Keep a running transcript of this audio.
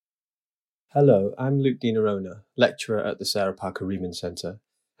Hello, I'm Luke Dinarona, lecturer at the Sarah Parker Remon Centre,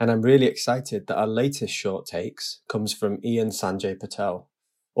 and I'm really excited that our latest short takes comes from Ian Sanjay Patel,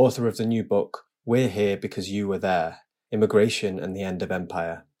 author of the new book, We're Here Because You Were There, Immigration and the End of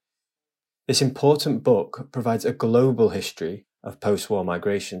Empire. This important book provides a global history of post-war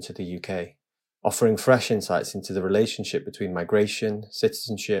migration to the UK, offering fresh insights into the relationship between migration,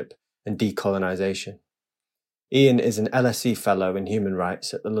 citizenship, and decolonisation. Ian is an LSE Fellow in Human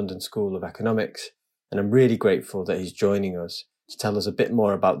Rights at the London School of Economics, and I'm really grateful that he's joining us to tell us a bit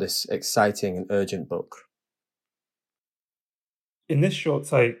more about this exciting and urgent book. In this short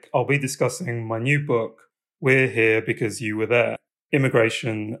take, I'll be discussing my new book, We're Here Because You Were There,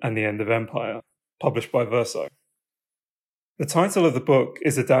 Immigration and the End of Empire, published by Verso. The title of the book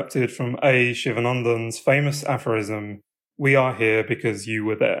is adapted from A. Shivanandan's famous aphorism, "We are here because you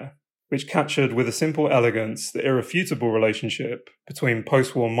were there," which captured with a simple elegance the irrefutable relationship between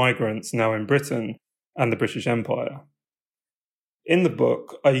post-war migrants now in Britain and the British Empire. In the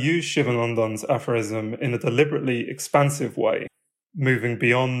book, I use Shivanandan's aphorism in a deliberately expansive way, moving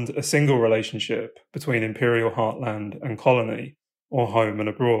beyond a single relationship between imperial heartland and colony, or home and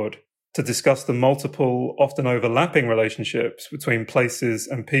abroad, to discuss the multiple, often overlapping relationships between places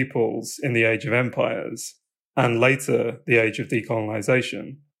and peoples in the age of empires, and later the age of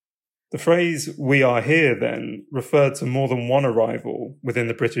decolonisation. The phrase, "we are here," then, referred to more than one arrival within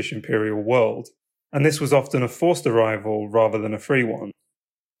the British imperial world, and this was often a forced arrival rather than a free one.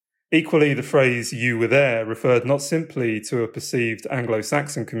 Equally, the phrase, "you were there," referred not simply to a perceived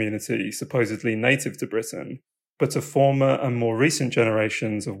Anglo-Saxon community supposedly native to Britain, but to former and more recent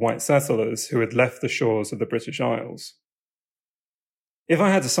generations of white settlers who had left the shores of the British Isles. If I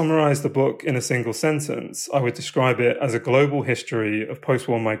had to summarise the book in a single sentence, I would describe it as a global history of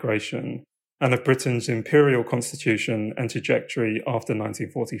post-war migration and of Britain's imperial constitution and trajectory after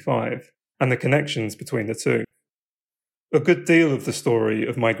 1945, and the connections between the two. A good deal of the story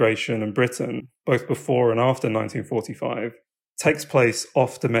of migration and Britain, both before and after 1945, takes place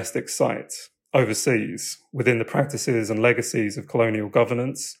off domestic sites, overseas, within the practices and legacies of colonial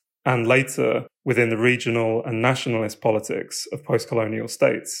governance, and later within the regional and nationalist politics of post-colonial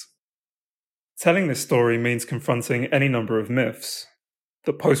states. Telling this story means confronting any number of myths: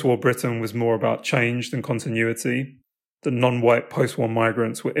 that post-war Britain was more about change than continuity, that non-white post-war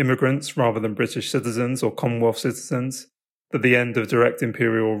migrants were immigrants rather than British citizens or Commonwealth citizens, that the end of direct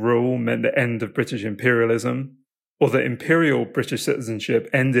imperial rule meant the end of British imperialism, or that imperial British citizenship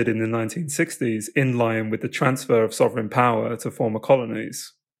ended in the 1960s in line with the transfer of sovereign power to former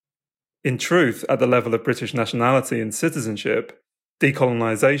colonies. In truth, at the level of British nationality and citizenship,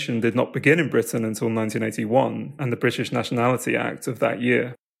 decolonisation did not begin in Britain until 1981 and the British Nationality Act of that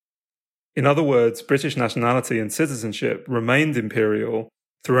year. In other words, British nationality and citizenship remained imperial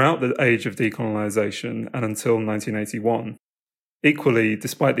throughout the age of decolonisation and until 1981. Equally,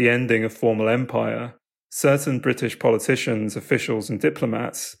 despite the ending of formal empire, certain British politicians, officials and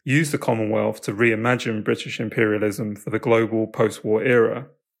diplomats used the Commonwealth to reimagine British imperialism for the global post-war era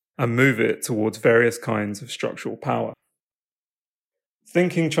and move it towards various kinds of structural power.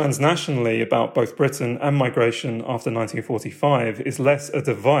 Thinking transnationally about both Britain and migration after 1945 is less a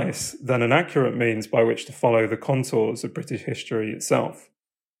device than an accurate means by which to follow the contours of British history itself.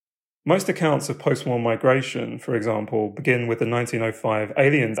 Most accounts of post-war migration, for example, begin with the 1905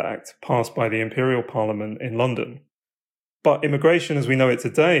 Aliens Act passed by the Imperial Parliament in London. But immigration as we know it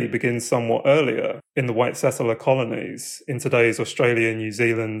today begins somewhat earlier in the white settler colonies in today's Australia, New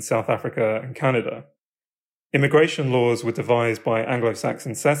Zealand, South Africa and Canada. Immigration laws were devised by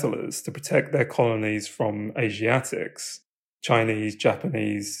Anglo-Saxon settlers to protect their colonies from Asiatics, Chinese,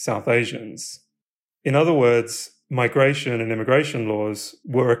 Japanese, South Asians. In other words, migration and immigration laws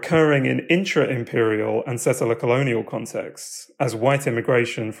were occurring in intra-imperial and settler colonial contexts as white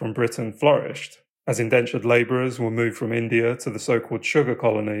immigration from Britain flourished, as indentured labourers were moved from India to the so-called sugar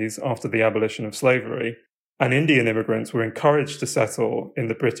colonies after the abolition of slavery, and Indian immigrants were encouraged to settle in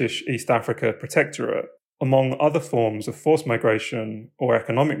the British East Africa Protectorate, among other forms of forced migration or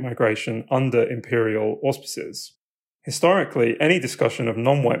economic migration under imperial auspices. Historically, any discussion of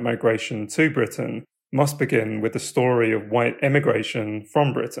non-white migration to Britain must begin with the story of white emigration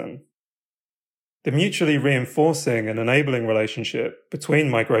from Britain. The mutually reinforcing and enabling relationship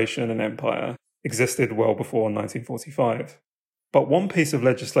between migration and empire existed well before 1945. But one piece of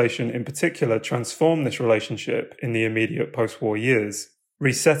legislation in particular transformed this relationship in the immediate post-war years,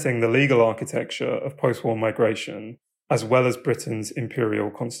 resetting the legal architecture of post-war migration, as well as Britain's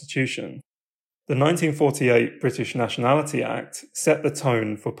imperial constitution. The 1948 British Nationality Act set the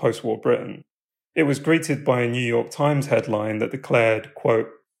tone for post-war Britain. It was greeted by a New York Times headline that declared, quote,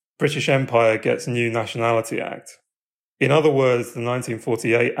 British Empire gets new Nationality Act. In other words, the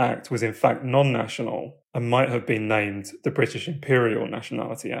 1948 Act was in fact non-national and might have been named the British Imperial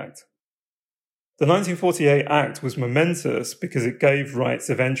Nationality Act. The 1948 Act was momentous because it gave rights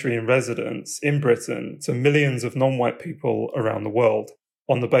of entry and residence in Britain to millions of non-white people around the world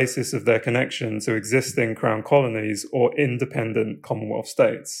on the basis of their connection to existing Crown colonies or independent Commonwealth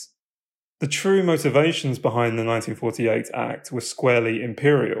states. The true motivations behind the 1948 Act were squarely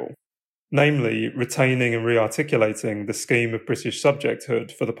imperial, namely retaining and re-articulating the scheme of British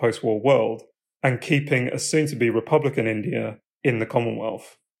subjecthood for the post-war world and keeping a soon-to-be republican India in the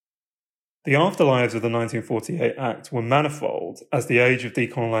Commonwealth. The afterlives of the 1948 Act were manifold as the age of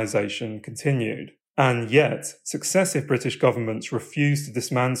decolonisation continued, and yet successive British governments refused to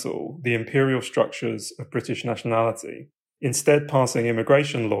dismantle the imperial structures of British nationality, instead passing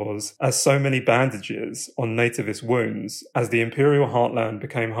immigration laws as so many bandages on nativist wounds as the imperial heartland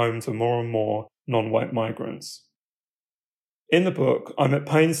became home to more and more non-white migrants. In the book, I'm at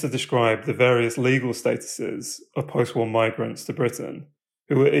pains to describe the various legal statuses of post-war migrants to Britain,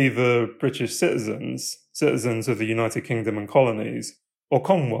 who were either British citizens, citizens of the United Kingdom and colonies, or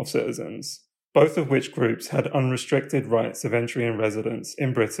Commonwealth citizens, both of which groups had unrestricted rights of entry and residence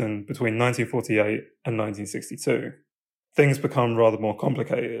in Britain between 1948 and 1962. Things become rather more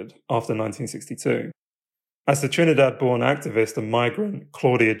complicated after 1962. As the Trinidad-born activist and migrant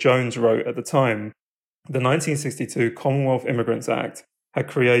Claudia Jones wrote at the time, the 1962 Commonwealth Immigrants Act had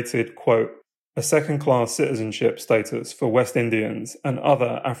created, quote, a second-class citizenship status for West Indians and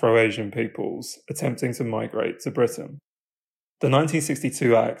other Afro-Asian peoples attempting to migrate to Britain. The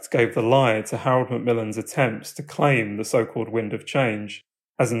 1962 Act gave the lie to Harold Macmillan's attempts to claim the so-called wind of change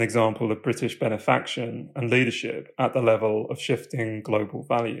as an example of British benefaction and leadership at the level of shifting global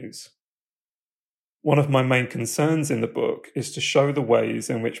values. One of my main concerns in the book is to show the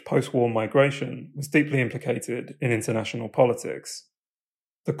ways in which post-war migration was deeply implicated in international politics.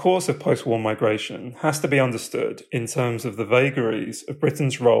 The course of post-war migration has to be understood in terms of the vagaries of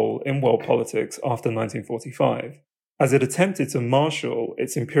Britain's role in world politics after 1945, as it attempted to marshal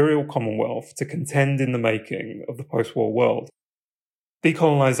its imperial commonwealth to contend in the making of the post-war world.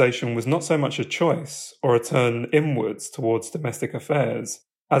 Decolonisation was not so much a choice or a turn inwards towards domestic affairs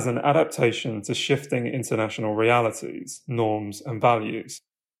as an adaptation to shifting international realities, norms and values,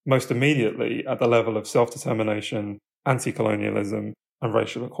 most immediately at the level of self-determination, anti-colonialism and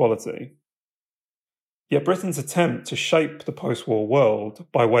racial equality. Yet Britain's attempt to shape the post-war world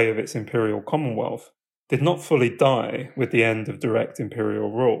by way of its imperial commonwealth did not fully die with the end of direct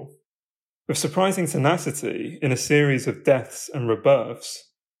imperial rule. With surprising tenacity, in a series of deaths and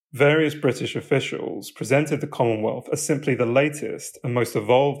rebirths, various British officials presented the Commonwealth as simply the latest and most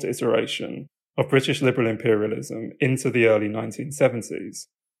evolved iteration of British liberal imperialism into the early 1970s,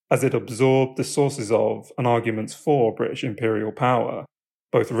 as it absorbed the sources of and arguments for British imperial power,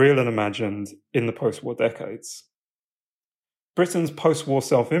 both real and imagined, in the post-war decades. Britain's post-war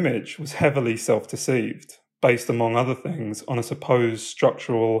self-image was heavily self-deceived, based among other things on a supposed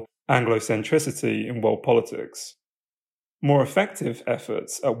structural Anglocentricity in world politics. More effective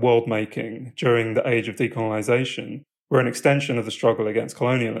efforts at world-making during the age of decolonisation were an extension of the struggle against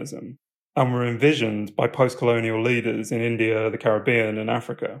colonialism, and were envisioned by post-colonial leaders in India, the Caribbean and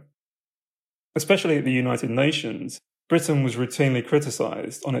Africa. Especially at the United Nations, Britain was routinely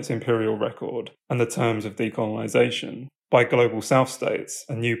criticised on its imperial record and the terms of decolonisation by global South states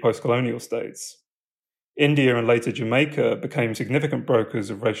and new post-colonial states. India and later Jamaica became significant brokers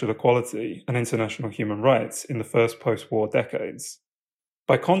of racial equality and international human rights in the first post-war decades.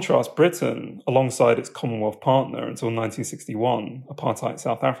 By contrast, Britain, alongside its Commonwealth partner until 1961, apartheid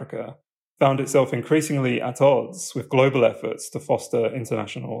South Africa, found itself increasingly at odds with global efforts to foster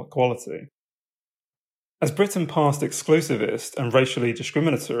international equality. As Britain passed exclusivist and racially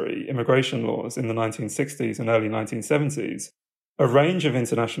discriminatory immigration laws in the 1960s and early 1970s, a range of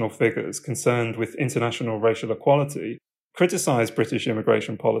international figures concerned with international racial equality criticised British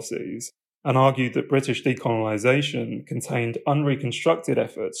immigration policies and argued that British decolonisation contained unreconstructed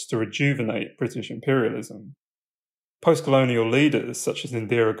efforts to rejuvenate British imperialism. Post-colonial leaders such as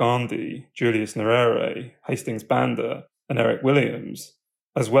Indira Gandhi, Julius Nyerere, Hastings Banda, and Eric Williams,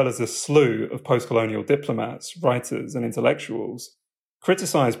 as well as a slew of post-colonial diplomats, writers, and intellectuals,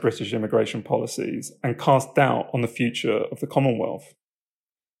 criticised British immigration policies and cast doubt on the future of the Commonwealth.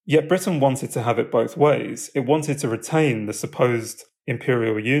 Yet Britain wanted to have it both ways. It wanted to retain the supposed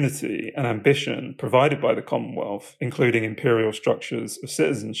imperial unity and ambition provided by the Commonwealth, including imperial structures of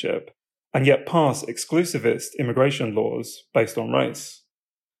citizenship, and yet pass exclusivist immigration laws based on race.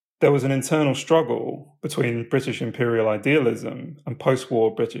 There was an internal struggle between British imperial idealism and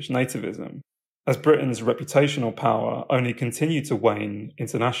post-war British nativism, as Britain's reputational power only continued to wane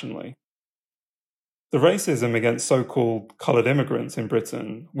internationally. The racism against so-called coloured immigrants in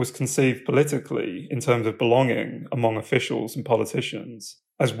Britain was conceived politically in terms of belonging among officials and politicians,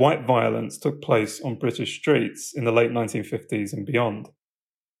 as white violence took place on British streets in the late 1950s and beyond.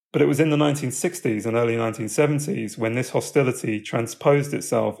 But it was in the 1960s and early 1970s when this hostility transposed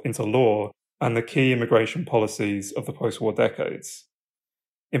itself into law and the key immigration policies of the post-war decades.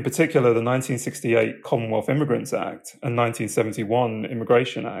 In particular, the 1968 Commonwealth Immigrants Act and 1971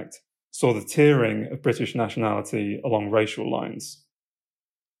 Immigration Act saw the tiering of British nationality along racial lines.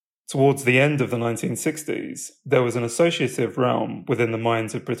 Towards the end of the 1960s, there was an associative realm within the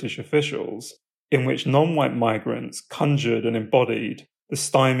minds of British officials in which non-white migrants conjured and embodied the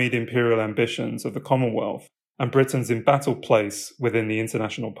stymied imperial ambitions of the Commonwealth and Britain's embattled place within the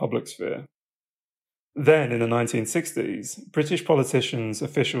international public sphere. Then, in the 1960s, British politicians,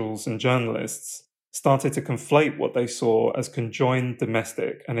 officials, and journalists started to conflate what they saw as conjoined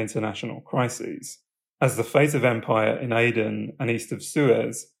domestic and international crises, as the fate of empire in Aden and east of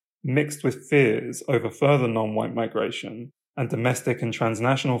Suez mixed with fears over further non-white migration and domestic and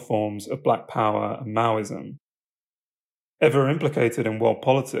transnational forms of black power and Maoism. Ever implicated in world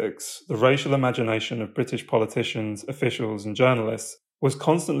politics, the racial imagination of British politicians, officials, and journalists was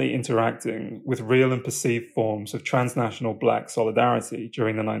constantly interacting with real and perceived forms of transnational black solidarity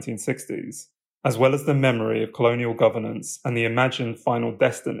during the 1960s, as well as the memory of colonial governance and the imagined final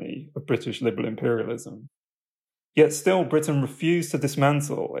destiny of British liberal imperialism. Yet still, Britain refused to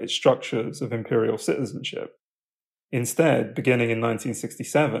dismantle its structures of imperial citizenship. Instead, beginning in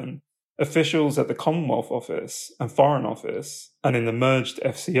 1967, officials at the Commonwealth Office and Foreign Office, and in the merged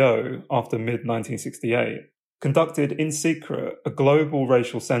FCO after mid-1968, conducted in secret a global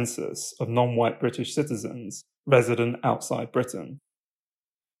racial census of non-white British citizens resident outside Britain.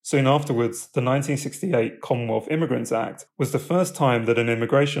 Soon afterwards, the 1968 Commonwealth Immigrants Act was the first time that an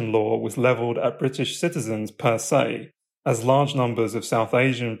immigration law was levelled at British citizens per se, as large numbers of South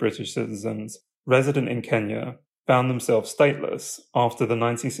Asian British citizens resident in Kenya found themselves stateless after the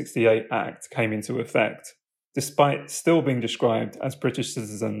 1968 Act came into effect, despite still being described as British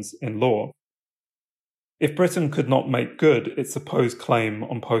citizens in law. If Britain could not make good its supposed claim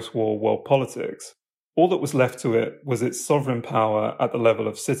on post-war world politics, all that was left to it was its sovereign power at the level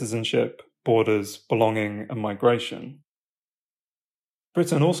of citizenship, borders, belonging, and migration.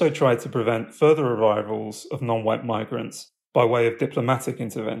 Britain also tried to prevent further arrivals of non-white migrants by way of diplomatic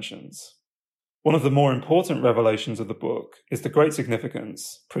interventions. One of the more important revelations of the book is the great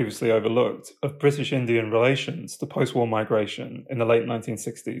significance, previously overlooked, of British-Indian relations to post-war migration in the late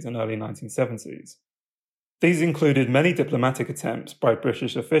 1960s and early 1970s. These included many diplomatic attempts by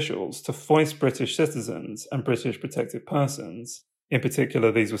British officials to foist British citizens and British protected persons, in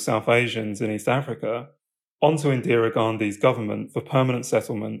particular these were South Asians in East Africa, onto Indira Gandhi's government for permanent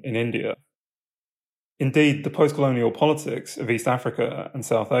settlement in India. Indeed, the post-colonial politics of East Africa and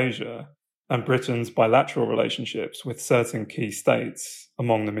South Asia, and Britain's bilateral relationships with certain key states,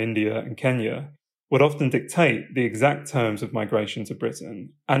 among them India and Kenya, would often dictate the exact terms of migration to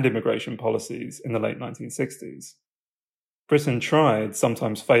Britain and immigration policies in the late 1960s. Britain tried,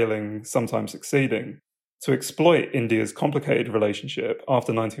 sometimes failing, sometimes succeeding, to exploit India's complicated relationship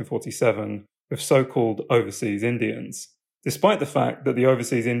after 1947 with so-called overseas Indians, despite the fact that the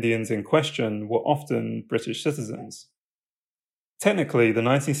overseas Indians in question were often British citizens. Technically, the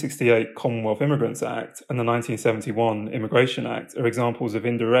 1968 Commonwealth Immigrants Act and the 1971 Immigration Act are examples of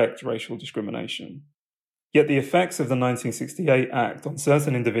indirect racial discrimination. Yet the effects of the 1968 Act on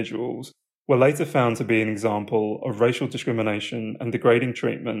certain individuals were later found to be an example of racial discrimination and degrading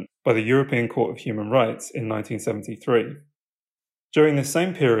treatment by the European Court of Human Rights in 1973. During this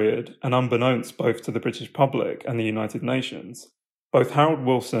same period, and unbeknownst both to the British public and the United Nations, both Harold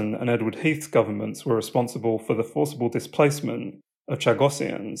Wilson and Edward Heath's governments were responsible for the forcible displacement of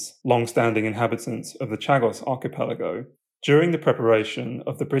Chagosians, long-standing inhabitants of the Chagos archipelago, during the preparation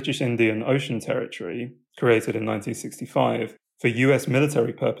of the British Indian Ocean Territory, created in 1965, for US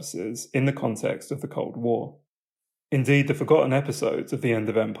military purposes in the context of the Cold War. Indeed, the forgotten episodes of the end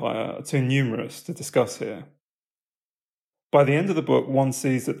of empire are too numerous to discuss here. By the end of the book, one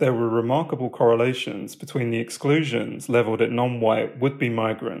sees that there were remarkable correlations between the exclusions levelled at non-white would-be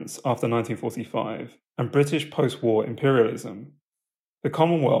migrants after 1945 and British post-war imperialism. The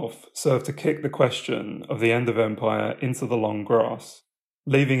Commonwealth served to kick the question of the end of empire into the long grass,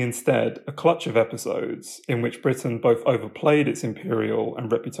 leaving instead a clutch of episodes in which Britain both overplayed its imperial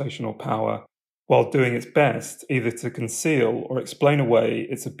and reputational power while doing its best either to conceal or explain away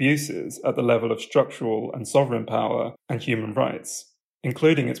its abuses at the level of structural and sovereign power and human rights,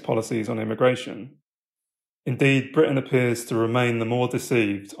 including its policies on immigration. Indeed, Britain appears to remain the more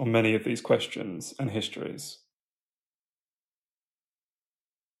deceived on many of these questions and histories.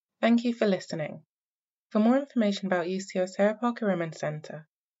 Thank you for listening. For more information about UCL Sarah Parker Remond Centre,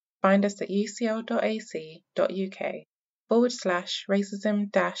 find us at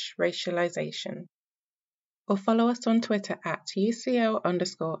ucl.ac.uk/racism-racialisation or follow us on Twitter at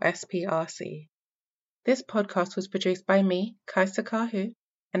UCL_SPRC. This podcast was produced by me, Kaisa Kahu,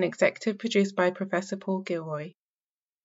 and executive produced by Professor Paul Gilroy.